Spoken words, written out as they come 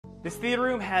This theater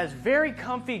room has very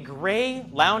comfy gray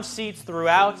lounge seats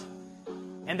throughout,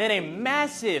 and then a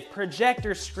massive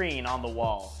projector screen on the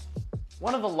wall.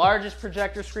 One of the largest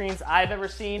projector screens I've ever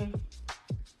seen.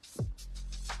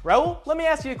 Raul, let me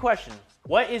ask you a question.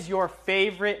 What is your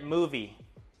favorite movie?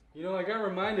 You know, I got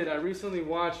reminded, I recently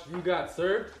watched You Got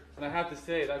Served, and I have to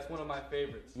say, that's one of my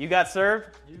favorites. You Got Served?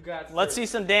 You Got Served. Let's see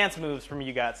some dance moves from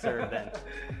You Got Served then.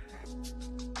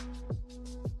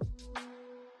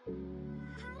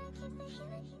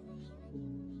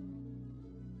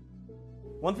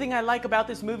 One thing I like about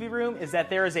this movie room is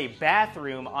that there is a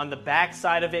bathroom on the back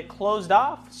side of it closed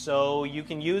off, so you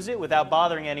can use it without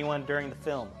bothering anyone during the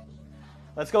film.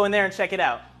 Let's go in there and check it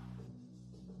out.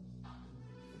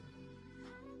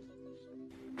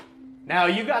 Now,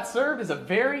 You Got Served is a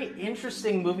very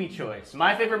interesting movie choice.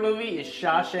 My favorite movie is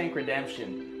Shawshank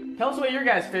Redemption. Tell us what your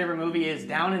guys' favorite movie is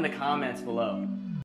down in the comments below.